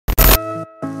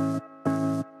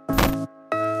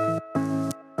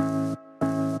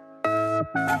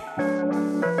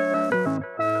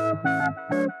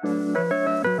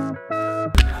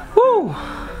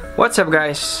What's up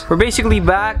guys? We're basically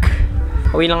back.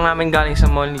 Uwi lang namin galing sa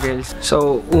mall ni girls.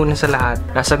 So, una sa lahat,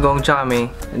 nasa Gongcha kami.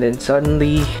 And then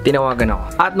suddenly, tinawagan ako.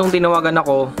 At nung tinawagan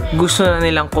ako, gusto na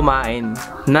nilang kumain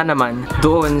na naman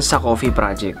doon sa coffee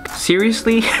project.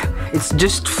 Seriously? It's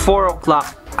just 4 o'clock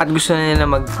at gusto na nila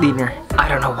mag-dinner. I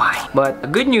don't know why. But the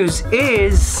good news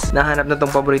is, nahanap na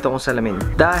tong paborito kong salamin.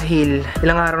 Dahil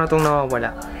ilang araw na tong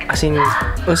nawawala. As in,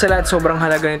 sa lahat sobrang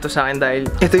halaga nito sa akin dahil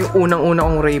ito yung unang-una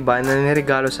kong Ray-Ban na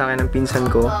niregalo sa akin ng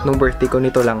pinsan ko nung birthday ko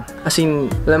nito lang. As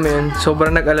in, alam mo yun,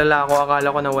 sobrang nag-alala ako. Akala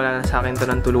ko na wala na sa akin to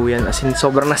ng tuluyan. As in,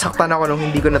 sobrang nasaktan ako nung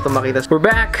hindi ko na to makita. We're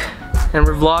back! And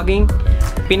we're vlogging.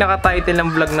 Pinaka-title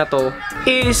ng vlog na to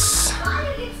is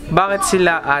bakit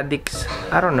sila addicts?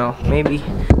 I don't know, maybe.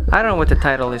 I don't know what the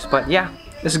title is, but yeah.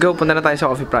 Let's go, punta na tayo sa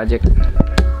coffee project.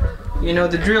 You know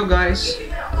the drill, guys.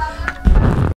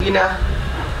 Sige na.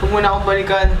 Huwag muna akong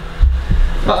balikan.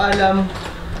 Paalam.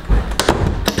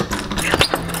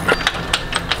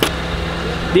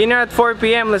 Dinner at 4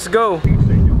 PM, let's go.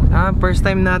 First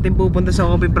time natin pupunta sa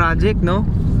coffee project, no?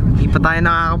 Hindi pa tayo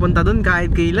nakakapunta dun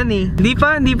kahit kailan eh.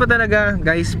 Hindi pa talaga.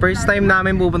 Guys, first time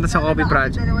namin pupunta sa coffee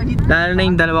project. Lalo na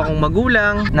yung dalawa kong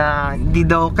magulang na di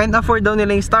daw, can't afford daw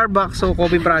nila yung Starbucks, so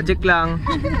coffee project lang.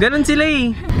 Ganon sila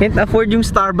eh. Can't afford yung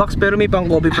Starbucks pero may pang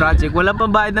coffee project. Walang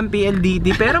pambayad ng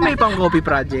PLDT pero may pang coffee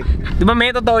project. Diba may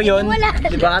totoo yun?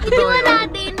 Diba totoo yun? Wala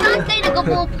din. Bakit kayo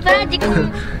nag-coffee project?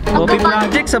 Coffee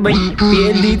project sabay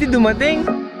PLDT dumating.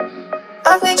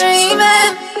 I've been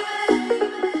dreaming.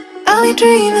 I've been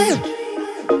dreaming.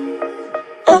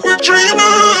 I've been dreaming.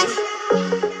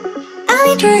 I've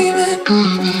been dreaming.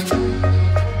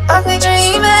 I've been dreaming. I've been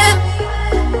dreaming.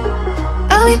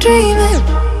 I've been dreaming.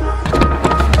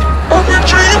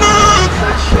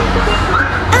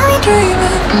 I've been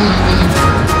dreaming.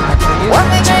 I've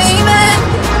been dreaming.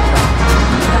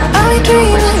 I've been dreaming. I've been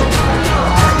dreaming.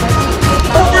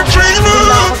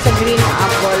 Sa green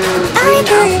apple,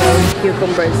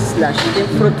 cucumber slush, yung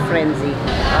fruit frenzy.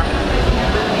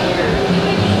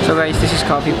 So guys, this is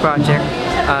coffee project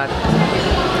at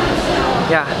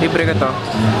yeah, libre ko to.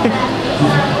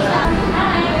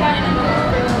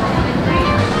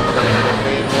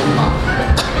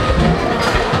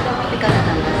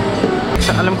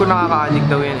 Alam ko nakaka-addict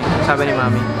daw yan eh, sabi ni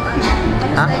mami.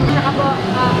 Ha? Saka po,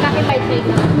 coffee bite rate.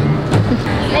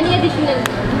 Any additional?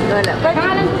 Wala.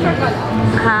 Pangalan po for call?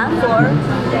 Ha? For?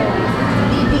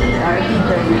 DDER,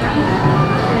 Dieter.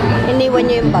 Iniwan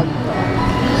niyo yung bag ko.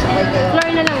 Sabay kayo. Floor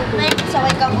na lang.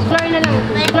 Sabay ka mo. Floor na lang.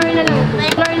 Floor na lang.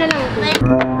 Floor na lang.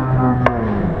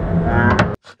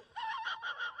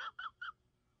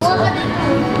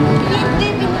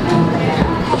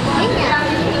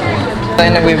 Tayo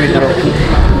nagwi-withdraw.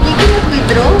 Hindi ko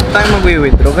mag-withdraw? Tayo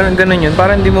magwi-withdraw. Ganun yun.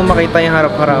 Para hindi mo makita yung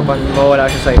harap-harapan.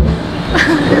 Mawala siya sa'yo.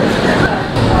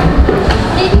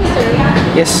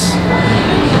 Yes.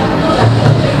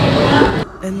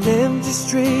 An empty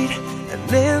street, an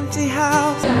empty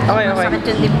house. Okay, okay. Sakit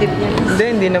yung dibdib niya.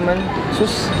 Hindi naman.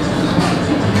 Sus.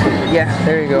 Yeah,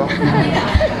 there you go.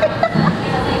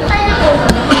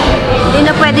 Hindi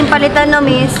na pwedeng palitan no,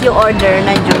 miss, yung order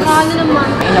na juice. Ano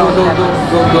naman? Go,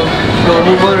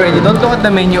 move already. Don't look at the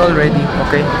menu already,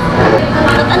 okay?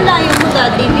 Bakit ang layo mo,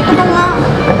 daddy? Dito ka nga.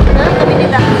 Tabi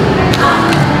nila.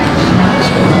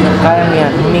 Kaya mo yan.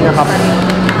 Huminga ka pa.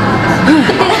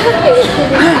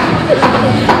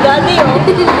 Daddy, oh.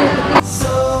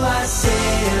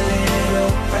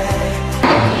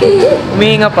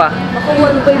 Huminga pa. Ako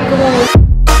 1.5 ko mo.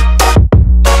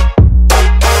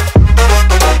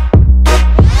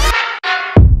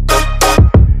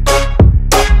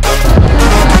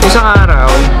 Isang araw,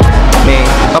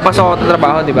 papasok ako sa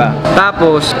trabaho, di ba?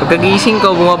 Tapos, pagkagising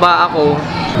ko, bumaba ako.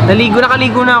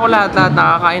 Nakaligo na ako lahat,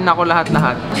 nakakain na ako lahat.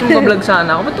 Sumpa-vlog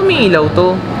sana ako, ba't umiilaw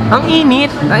to? Ang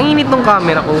init ng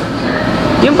camera ko.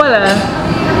 Yung pala,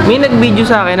 may nag-video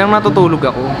sa akin nang natutulog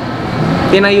ako.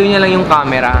 Tinayo niya lang yung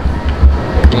camera.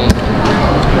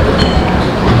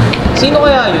 Sino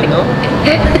kaya yun, no?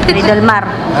 Ridolmar.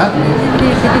 Ha?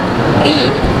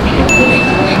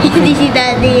 Hindi si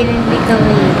daddy, hindi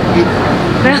kami.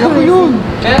 Ako yun.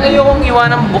 Kaya ayokong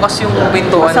iwanang bukas yung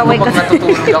pintuan Pasaway pag ka.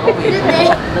 natutulog ako.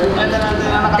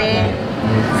 Ate,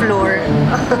 floor.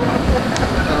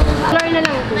 Floor na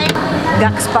lang.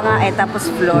 Gax pa nga eh,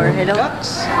 tapos floor. Hello?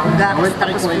 Gax? Gax,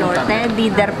 tapos floor.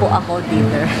 Didder po ako,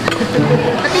 didder.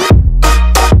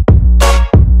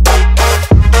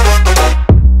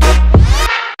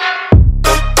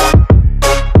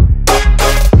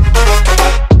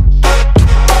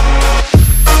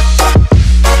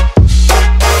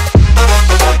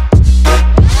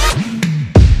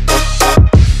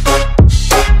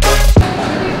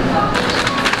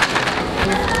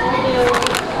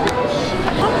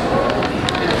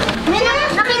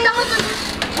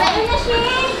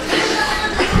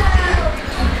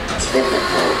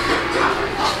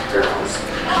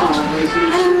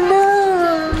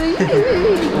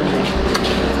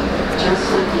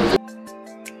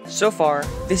 So far,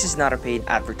 this is not a paid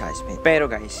advertisement. Pero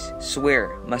guys,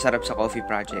 swear, masarap sa coffee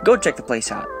project. Go check the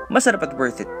place out. Masarap at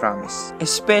worth it, promise.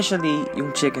 Especially yung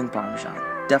chicken parmesan.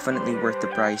 Definitely worth the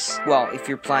price. Well, if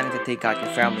you're planning to take out your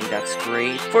family, that's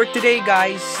great. For today,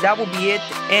 guys, that will be it.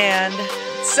 And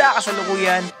sa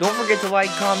kasalukuyan, don't forget to like,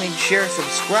 comment, share,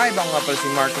 subscribe. Ako nga pala si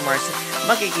Marco Mars.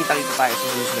 Magkikita-kita tayo sa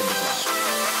susunod na vlog.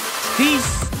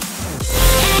 Peace!